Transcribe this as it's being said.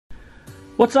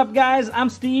What's up, guys? I'm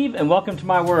Steve and welcome to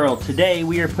my world. Today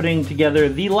we are putting together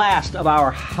the last of our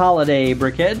holiday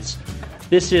brickheads.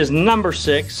 This is number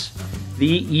 6, the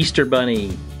Easter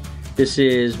Bunny. This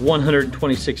is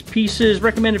 126 pieces,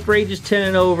 recommended for ages 10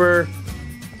 and over.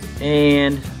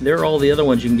 And there are all the other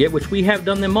ones you can get, which we have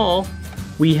done them all.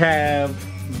 We have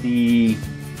the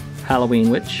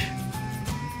Halloween witch,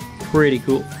 pretty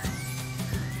cool.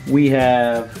 We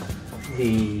have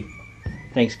the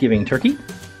Thanksgiving turkey,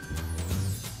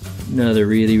 another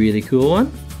really cool one.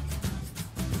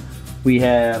 We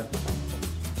have,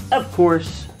 of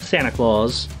course, Santa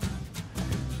Claus,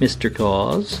 Mr.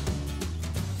 Claus.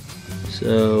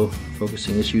 So,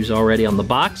 focusing issues already on the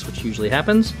box, which usually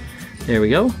happens. There we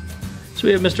go. So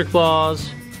we have Mr.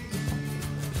 Claus.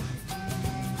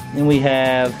 And we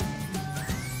have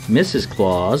Mrs.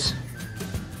 Claus.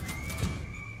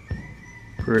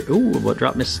 Ooh, what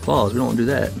dropped Mrs. Claus? We don't want to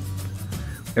do that.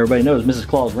 Everybody knows Mrs.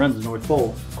 Claus runs the North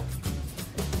Pole.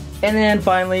 And then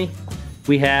finally,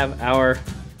 we have our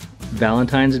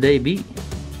Valentine's Day beat.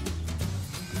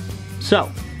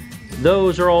 So,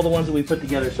 those are all the ones that we put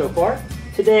together so far.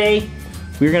 Today,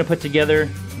 we're going to put together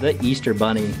the Easter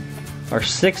Bunny, our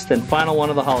 6th and final one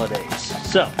of the holidays.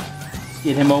 So, let's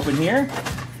get him open here.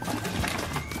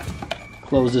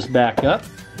 Close this back up.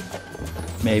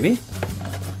 Maybe.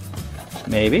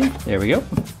 There we go.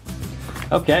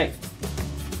 Okay.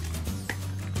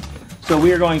 So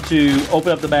we are going to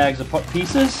open up the bags of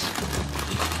pieces,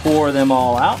 pour them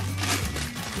all out.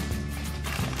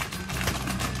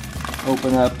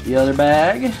 Open up the other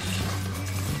bag,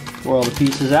 pour all the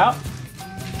pieces out.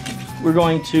 We're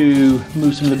going to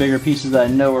move some of the bigger pieces that I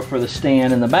know are for the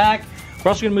stand in the back. We're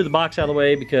also going to move the box out of the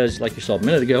way because, like you saw a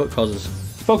minute ago, it causes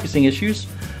focusing issues.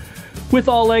 With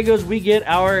all Legos, we get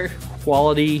our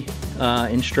quality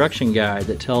instruction guide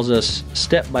that tells us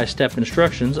step-by-step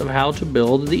instructions of how to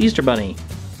build the Easter Bunny.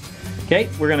 Okay,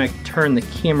 we're going to turn the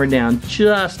camera down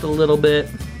just a little bit.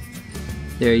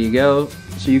 There you go,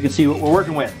 so you can see what we're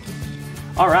working with.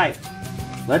 Alright,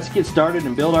 let's get started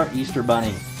and build our Easter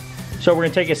Bunny. So we're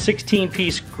going to take a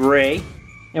 16-piece gray,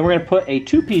 and we're going to put a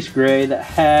 2-piece gray that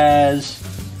has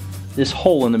this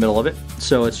hole in the middle of it.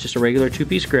 So it's just a regular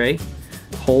 2-piece gray,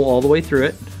 hole all the way through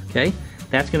it. Okay,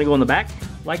 that's going to go in the back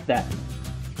like that.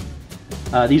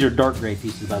 These are dark gray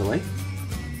pieces, by the way.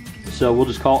 So we'll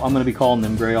just I'm going to be calling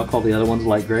them gray. I'll call the other ones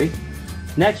light gray.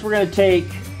 Next, we're going to take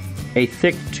a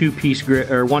thick 2-piece gray,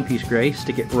 or 1-piece gray,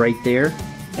 stick it right there,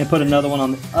 and put another one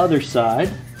on the other side,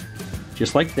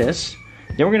 just like this.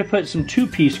 Then we're going to put some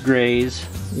 2-piece grays,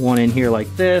 one in here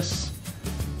like this,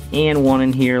 and one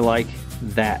in here like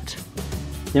that.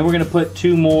 Then we're going to put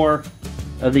 2 more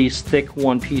of these thick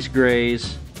 1-piece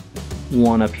grays,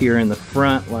 one up here in the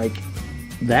front like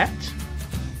that.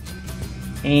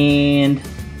 And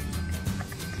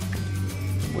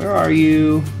where are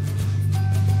you?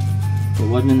 It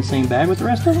wasn't in the same bag with the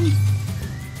rest of them?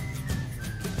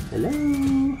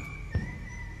 Hello?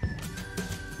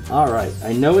 Alright,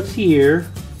 I know it's here.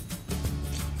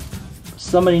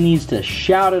 Somebody needs to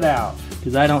shout it out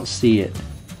because I don't see it.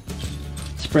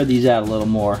 Spread these out a little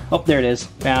more. Oh, there it is.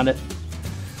 Found it.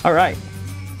 Alright.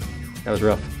 That was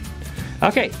rough.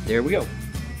 Okay, there we go.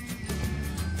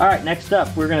 Alright, next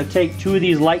up, we're going to take 2 of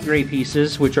these light gray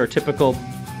pieces, which are typical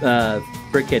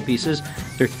brickhead pieces.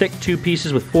 They're thick 2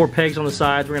 pieces with 4 pegs on the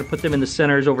sides. We're going to put them in the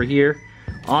centers over here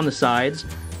on the sides.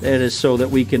 That is so that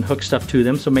we can hook stuff to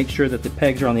them, so make sure that the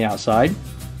pegs are on the outside.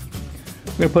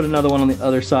 We're going to put another one on the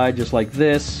other side just like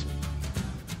this.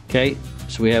 Okay,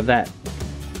 so we have that.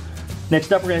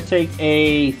 Next up, we're going to take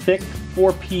a thick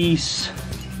 4-piece,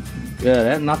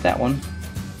 not that one.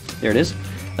 There it is.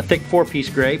 A thick 4-piece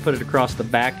gray, put it across the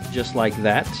back just like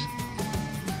that.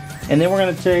 And then we're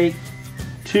going to take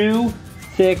 2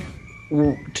 thick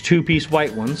 2-piece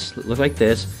white ones that look like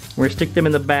this. We're going to stick them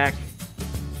in the back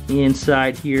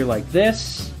inside here like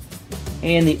this.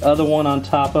 And the other one on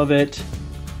top of it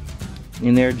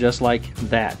in there just like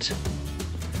that.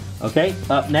 Okay,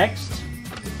 up next,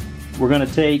 we're going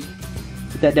to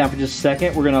put that down for just a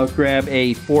second. We're going to grab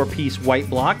a 4-piece white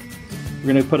block.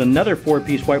 We're going to put another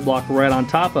 4-piece white block right on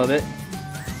top of it.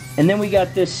 And then we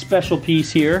got this special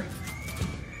piece here.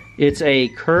 It's a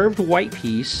curved white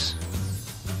piece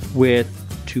with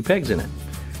 2 pegs in it.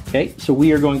 Okay, so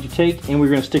we are going to take and we're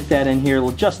going to stick that in here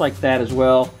just like that as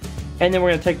well. And then we're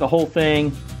going to take the whole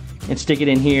thing and stick it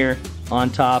in here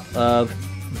on top of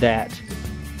that,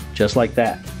 just like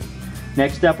that.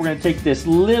 Next up, we're going to take this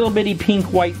little bitty pink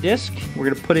white disc. We're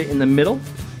going to put it in the middle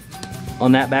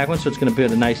on that back one, so it's going to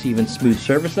put a nice even smooth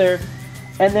surface there.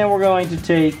 And then we're going to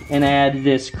take and add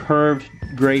this curved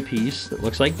gray piece that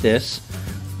looks like this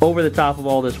over the top of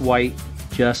all this white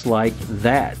just like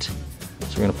that.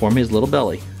 So we're going to form his little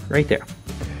belly right there.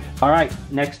 All right,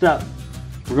 next up,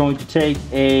 we're going to take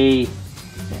an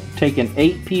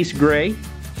 8-piece gray,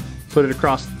 put it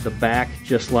across the back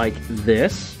just like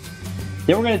this.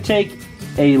 Then we're going to take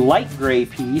a light gray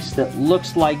piece that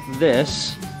looks like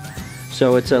this.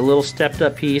 So it's a little stepped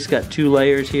up piece, got 2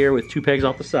 layers here with 2 pegs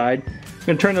off the side. I'm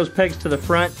going to turn those pegs to the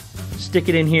front, stick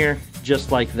it in here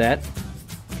just like that.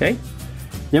 Okay.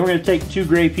 Then we're going to take 2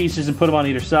 gray pieces and put them on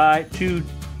either side.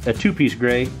 A 2-piece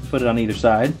gray, put it on either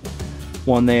side.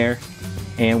 1 there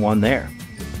and 1 there.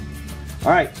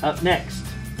 All right, up next,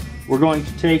 we're going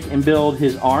to take and build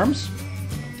his arms.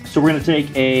 So we're going to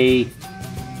take a,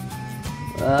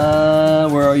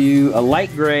 where are you? A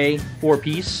light gray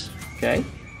 4-piece, okay?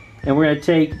 And we're going to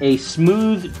take a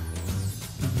smooth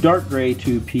dark gray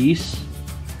 2-piece,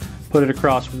 put it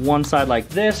across one side like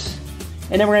this,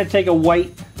 and then we're going to take a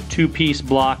white 2-piece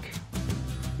block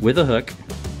with a hook,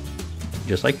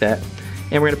 just like that,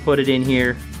 and we're going to put it in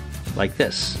here like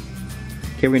this.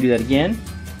 Okay, we're going to do that again.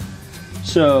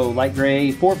 So light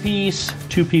gray 4-piece,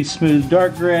 2-piece smooth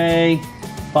dark gray,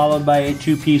 followed by a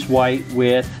 2-piece white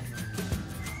with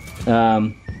a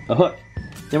hook.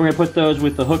 Then we're going to put those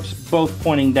with the hooks both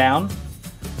pointing down.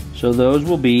 So those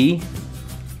will be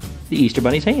the Easter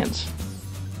Bunny's hands.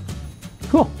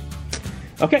 Cool.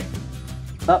 Okay,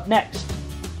 up next,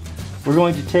 we're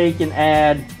going to take and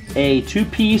add a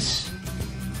 2-piece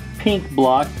pink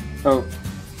block,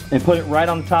 and put it right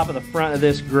on the top of the front of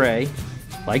this gray,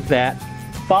 like that,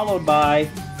 followed by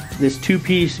this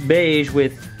 2-piece beige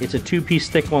with, it's a 2-piece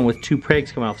thick one with 2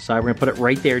 pegs coming off the side. We're going to put it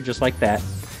right there just like that.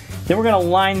 Then we're going to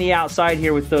line the outside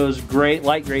here with those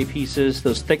light gray pieces,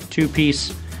 those thick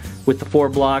 2-piece with the 4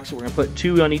 blocks. We're going to put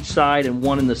 2 on each side and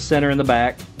 1 in the center and the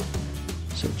back.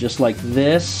 So just like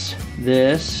this,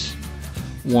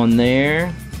 1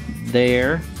 there,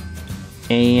 there,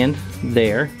 and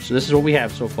there. So this is what we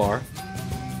have so far.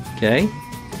 Okay.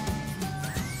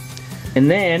 And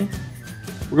then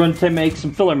we're going to make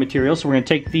some filler material. So we're going to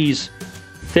take these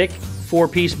thick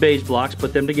 4-piece beige blocks,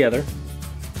 put them together.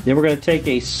 Then we're going to take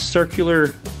a circular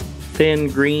thin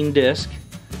green disc.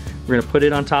 We're going to put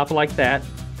it on top like that.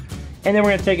 And then we're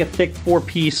going to take a thick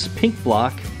 4-piece pink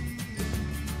block,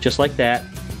 just like that.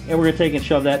 And we're going to take and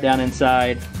shove that down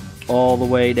inside all the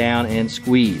way down and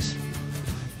squeeze.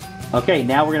 Okay,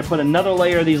 now we're going to put another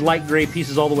layer of these light gray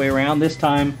pieces all the way around. This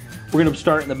time we're going to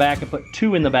start in the back and put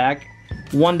 2 in the back,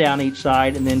 1 down each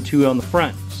side, and then 2 on the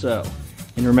front. So,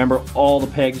 and remember, all the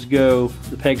pegs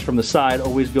from the side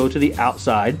always go to the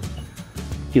outside.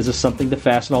 Gives us something to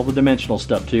fasten all the dimensional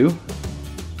stuff to.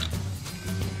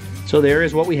 So there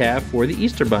is what we have for the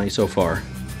Easter Bunny so far.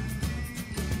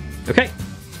 Okay,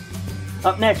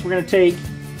 up next we're going to take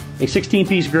a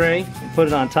 16-piece gray and put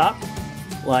it on top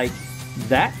like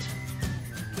that.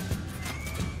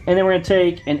 And then we're going to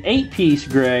take an 8-piece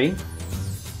gray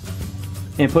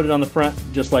and put it on the front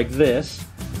just like this,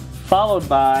 followed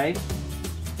by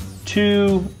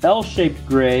 2 L-shaped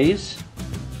grays,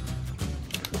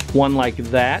 one like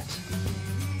that,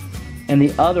 and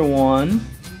the other one,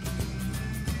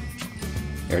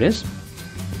 there it is,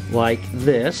 like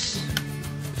this.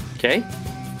 Okay.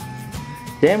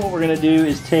 Then what we're going to do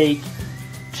is take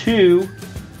 2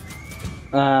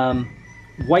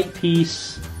 white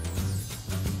piece,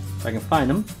 if I can find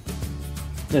them,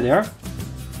 there they are.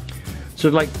 So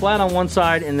like flat on one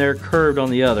side and they're curved on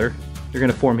the other. They're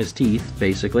going to form his teeth,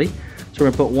 basically. So we're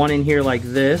going to put one in here like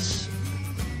this,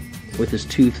 with his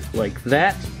tooth like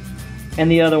that. And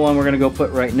the other one we're going to go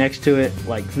put right next to it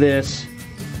like this.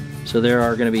 So there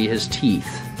are going to be his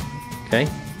teeth. Okay?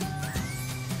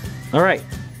 Alright.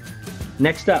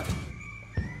 Next up,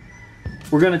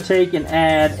 we're going to take and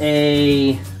add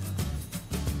a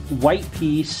white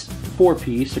piece,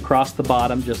 4-piece, across the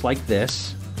bottom just like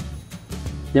this.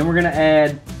 Then we're going to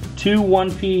add 2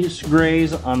 1-piece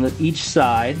grays on each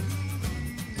side,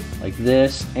 like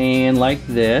this and like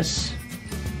this.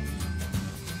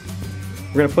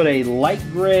 We're going to put a light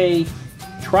gray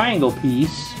triangle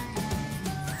piece,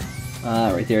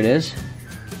 right there it is,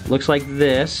 looks like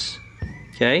this,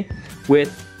 okay,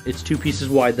 with, it's 2 pieces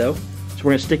wide though. So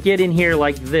we're going to stick it in here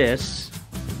like this,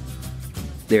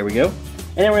 there we go.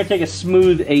 And then we're going to take a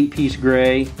smooth 8-piece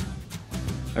gray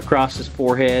across his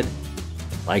forehead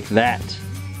like that.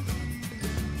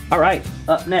 Alright,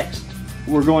 up next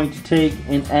we're going to take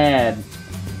and add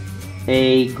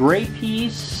a gray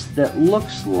piece that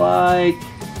looks like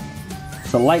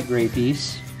it's a light gray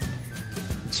piece.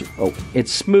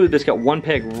 It's smooth, it's got 1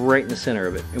 peg right in the center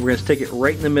of it. And we're going to stick it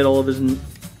right in the middle of his,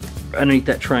 underneath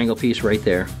that triangle piece right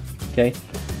there. Okay.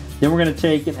 Then we're going to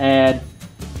take and add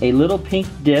a little pink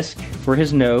disc for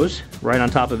his nose right on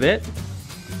top of it.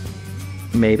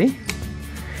 Maybe.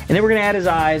 And then we're going to add his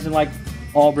eyes, and like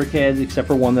all brick heads except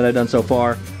for one that I've done so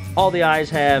far, all the eyes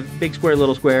have big square,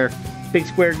 little square. Big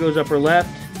square goes upper left,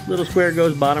 little square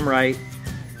goes bottom right.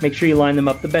 Make sure you line them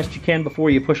up the best you can before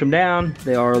you push them down.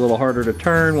 They are a little harder to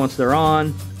turn once they're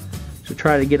on. So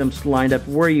try to get them lined up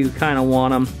where you kind of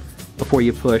want them before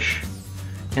you push.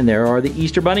 And there are the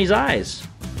Easter Bunny's eyes.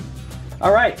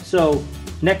 Alright, so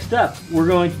next up we're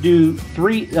going to do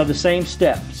 3 of the same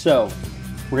step. So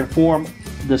we're going to form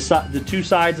the 2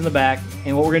 sides and the back,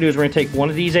 and what we're going to do is we're going to take one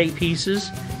of these 8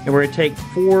 pieces and we're going to take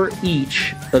 4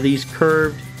 each of these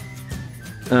curved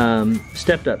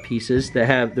stepped up pieces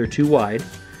that they're too wide.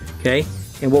 Okay,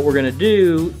 and what we're going to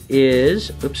do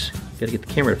is, oops, got to get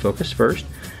the camera to focus first.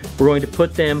 We're going to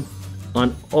put them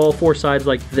on all 4 sides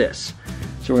like this.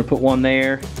 So we're going to put one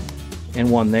there and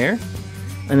one there,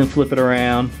 and then flip it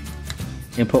around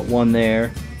and put one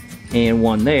there and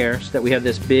one there, so that we have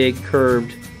this big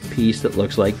curved piece that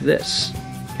looks like this.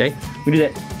 Okay, we do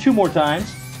that 2 more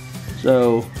times.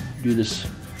 So do this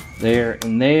there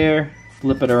and there,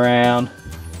 flip it around,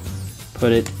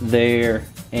 put it there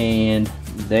and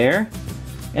there,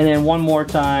 and then one more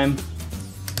time,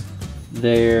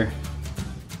 there,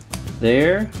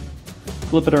 there,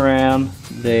 flip it around,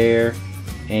 there,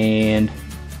 and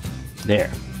there.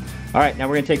 Alright, now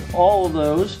we're going to take all of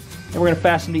those and we're going to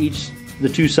fasten to the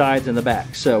 2 sides and the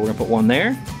back. So we're going to put one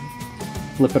there,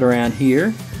 flip it around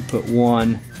here, put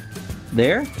one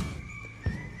there,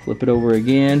 flip it over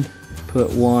again,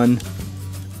 put one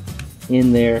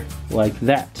in there like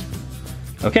that.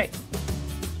 Okay.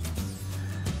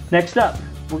 Next up,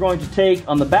 we're going to take,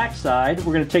 on the back side,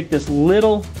 we're going to take this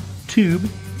little tube,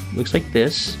 looks like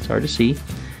this, it's hard to see.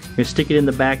 We're going to stick it in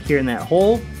the back here in that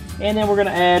hole, and then we're going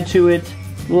to add to it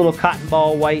a little cotton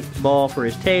ball, white ball for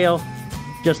his tail,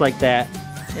 just like that,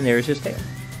 and there's his tail.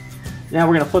 Now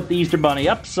we're going to flip the Easter Bunny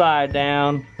upside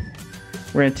down.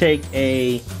 We're going to take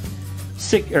an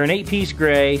 8-piece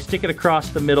gray, stick it across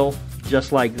the middle,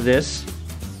 just like this.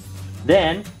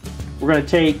 Then we're going to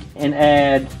take and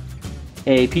add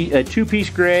a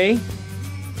 2-piece gray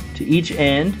to each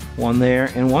end, one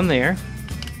there and one there.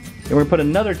 And we're going to put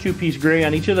another 2-piece gray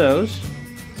on each of those.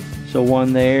 So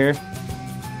one there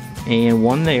and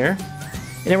one there.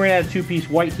 And then we're going to add a 2-piece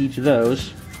white to each of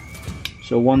those.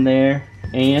 So one there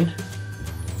and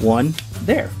one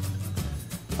there.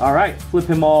 Alright, flip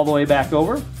him all the way back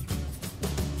over.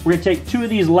 We're going to take 2 of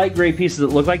these light gray pieces that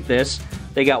look like this.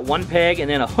 They got 1 peg and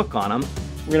then a hook on them.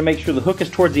 We're going to make sure the hook is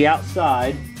towards the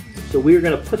outside. So we're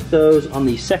going to put those on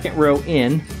the 2nd row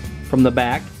in from the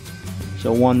back.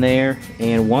 So one there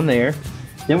and one there.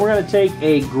 Then we're going to take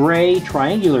a gray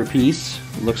triangular piece,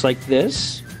 looks like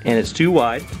this, and it's too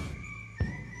wide.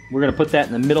 We're going to put that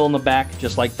in the middle and the back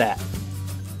just like that.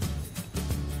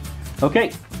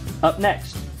 Okay, up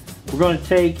next, we're going to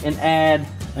take and add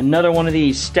another one of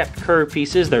these stepped curve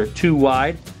pieces. They're too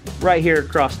wide, right here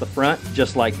across the front,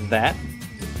 just like that.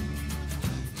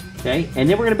 Okay, and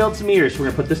then we're going to build some ears. So we're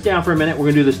going to put this down for a minute. We're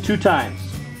going to do this 2 times.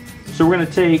 So we're going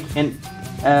to take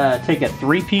a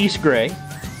 3-piece gray.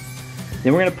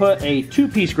 Then we're going to put a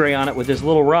 2-piece gray on it with this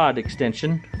little rod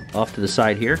extension off to the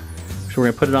side here. So we're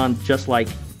going to put it on just like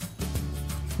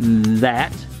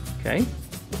that. Okay.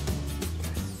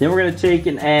 Then we're going to take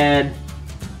and add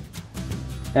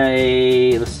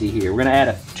let's see here. We're going to add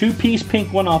a 2-piece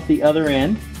pink one off the other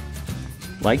end,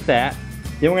 like that.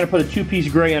 Then we're going to put a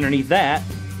 2-piece gray underneath that.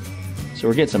 So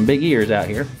we're getting some big ears out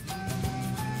here.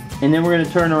 And then we're going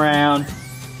to turn around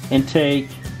and take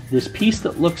this piece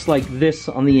that looks like this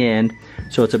on the end.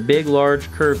 So it's a big, large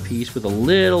curved piece with a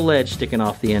little ledge sticking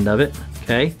off the end of it.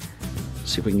 Okay.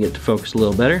 Let's see if we can get it to focus a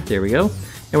little better. There we go.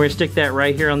 And we're going to stick that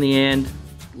right here on the end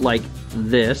like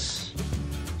this.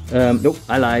 Nope,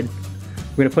 I lied.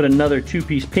 We're going to put another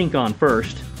 2-piece pink on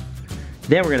first.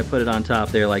 Then we're going to put it on top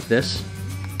there like this.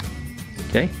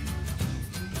 Okay.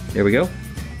 There we go.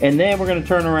 And then we're going to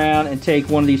turn around and take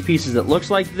one of these pieces that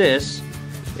looks like this.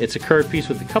 It's a curved piece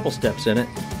with a couple steps in it.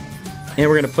 And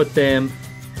we're going to put them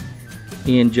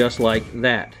in just like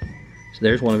that. So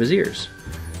there's one of his ears.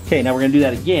 Okay, now we're going to do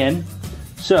that again.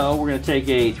 So we're going to take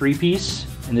a 3-piece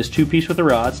and this 2-piece with the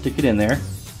rod, stick it in there.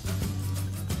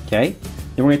 Okay,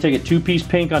 then we're going to take a 2-piece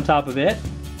pink on top of it,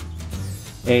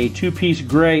 a 2-piece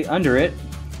gray under it,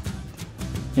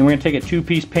 and we're going to take a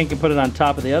 2-piece pink and put it on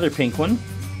top of the other pink one.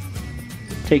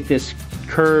 Take this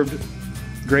curved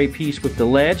gray piece with the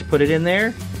ledge, put it in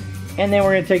there, and then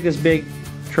we're going to take this big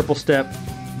triple step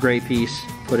gray piece,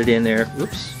 put it in there,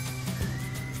 whoops,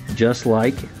 just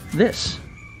like this.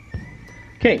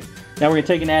 Okay, now we're going to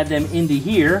take and add them into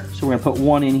here. So we're going to put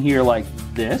one in here like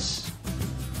this.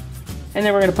 And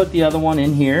then we're going to put the other one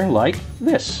in here like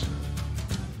this.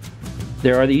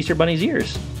 There are the Easter Bunny's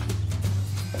ears.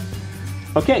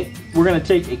 Okay, we're going to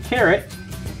take a carrot.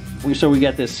 So we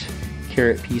got this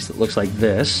carrot piece that looks like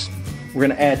this. We're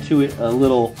going to add to it a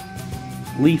little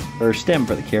leaf or stem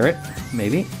for the carrot,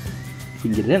 maybe. If we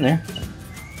can get it in there.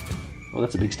 Well,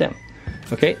 that's a big stem.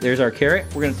 Okay, there's our carrot.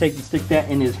 We're going to take and stick that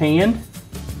in his hand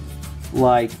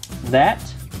like that.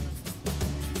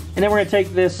 And then we're going to take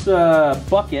this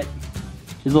bucket,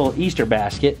 his little Easter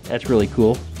basket. That's really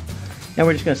cool. And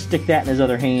we're just going to stick that in his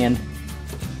other hand.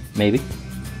 Maybe.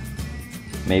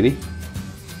 Maybe.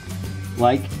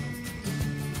 Like.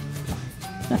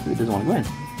 It doesn't want to go in.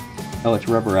 Oh, it's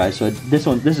rubberized. So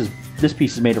this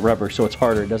piece is made of rubber, so it's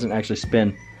harder. It doesn't actually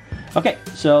spin. Okay,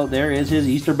 so there is his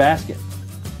Easter basket.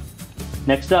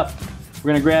 Next up, we're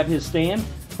going to grab his stand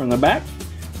from the back.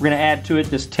 We're going to add to it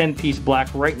this 10-piece black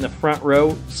right in the front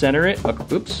row. Center it.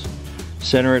 Oops.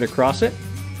 Center it across it.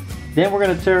 Then we're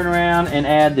going to turn around and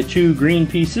add the 2 green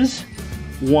pieces.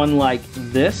 One like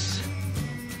this.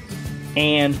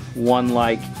 And one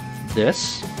like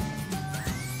this.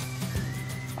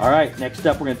 Alright, next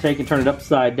up we're going to take and turn it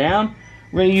upside down.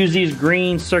 We're going to use these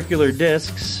green circular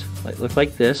discs, that look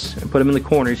like this, and put them in the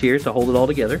corners here to hold it all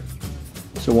together.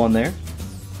 So one there.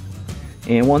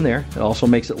 And one there. It also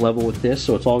makes it level with this,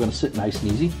 so it's all going to sit nice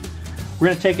and easy. We're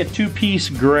going to take a 2-piece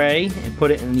gray and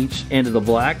put it in each end of the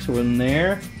black, so in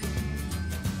there.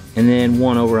 And then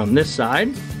one over on this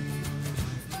side.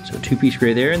 So 2-piece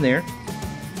gray there and there.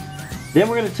 Then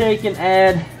we're going to take and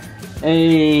add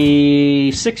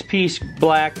a 6-piece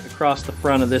black across the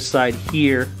front of this side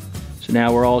here. So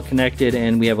now we're all connected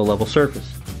and we have a level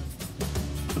surface.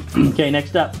 Okay,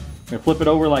 next up, we're going to flip it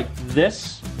over like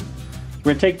this.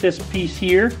 We're going to take this piece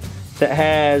here that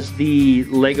has the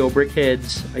Lego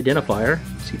BrickHeadz identifier.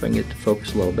 See if I can get it to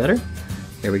focus a little better.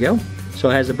 There we go.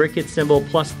 So it has the BrickHeadz symbol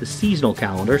plus the seasonal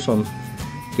calendar. So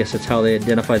I guess that's how they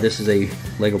identify this as a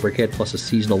Lego BrickHead plus a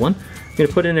seasonal one. I'm going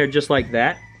to put it in there just like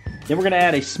that. Then we're going to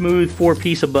add a smooth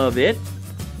 4-piece above it.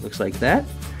 Looks like that.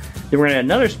 Then we're going to add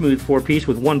another smooth 4-piece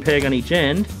with 1 peg on each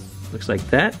end. Looks like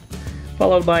that.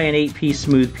 Followed by an 8-piece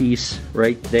smooth piece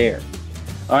right there.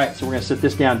 Alright, so we're going to set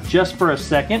this down just for a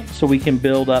second so we can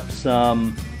build up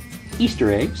some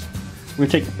Easter eggs. We're going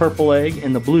to take the purple egg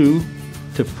and the blue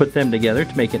to put them together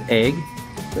to make an egg.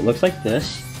 It looks like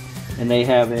this. And they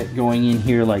have it going in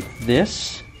here like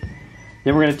this.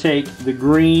 Then we're going to take the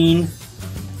green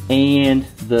and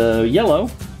the yellow,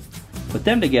 put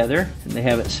them together, and they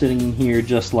have it sitting in here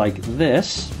just like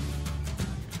this.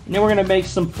 And then we're going to make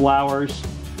some flowers.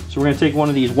 So we're going to take one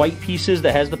of these white pieces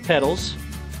that has the petals.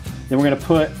 Then we're going to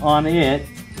put on it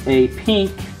a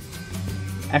pink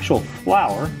actual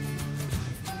flower.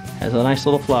 Has a nice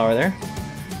little flower there.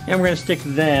 And we're going to stick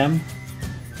them.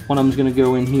 One of them's going to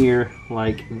go in here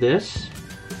like this.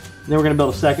 And then we're going to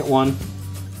build a second one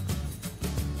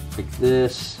like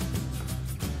this.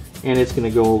 And it's going to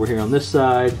go over here on this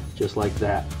side, just like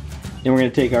that. Then we're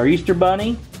going to take our Easter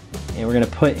Bunny, and we're going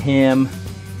to put him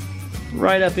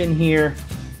right up in here,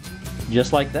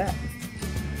 just like that.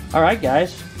 Alright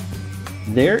guys,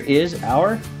 there is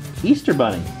our Easter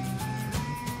Bunny.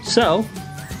 So,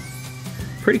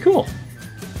 pretty cool.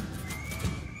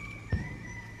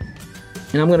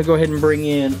 And I'm going to go ahead and bring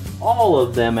in all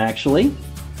of them actually.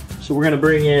 So we're going to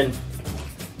bring in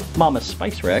Mama's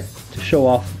Spice Rack to show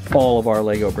off all of our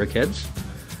Lego BrickHeadz.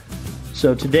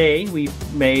 So today we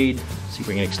made, let's see if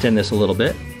we can extend this a little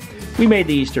bit. We made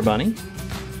the Easter Bunny.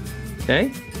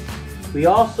 Okay. We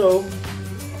also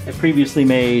have previously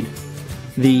made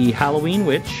the Halloween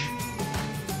Witch.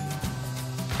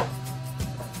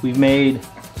 We've made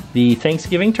the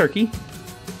Thanksgiving Turkey.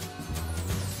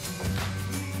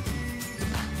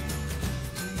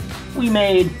 We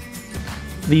made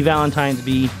the Valentine's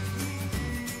Bee.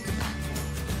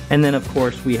 And then of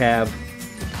course we have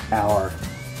our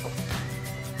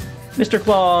Mr.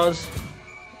 Claus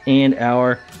and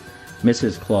our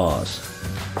Mrs. Claus.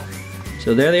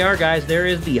 So there they are guys, there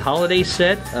is the holiday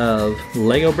set of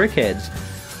Lego BrickHeadz.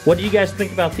 What do you guys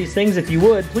think about these things? If you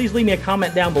would, please leave me a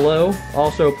comment down below.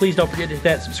 Also, please don't forget to hit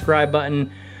that subscribe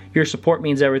button. Your support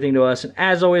means everything to us. And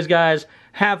as always guys,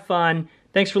 have fun.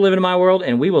 Thanks for living in my world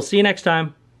and we will see you next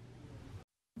time.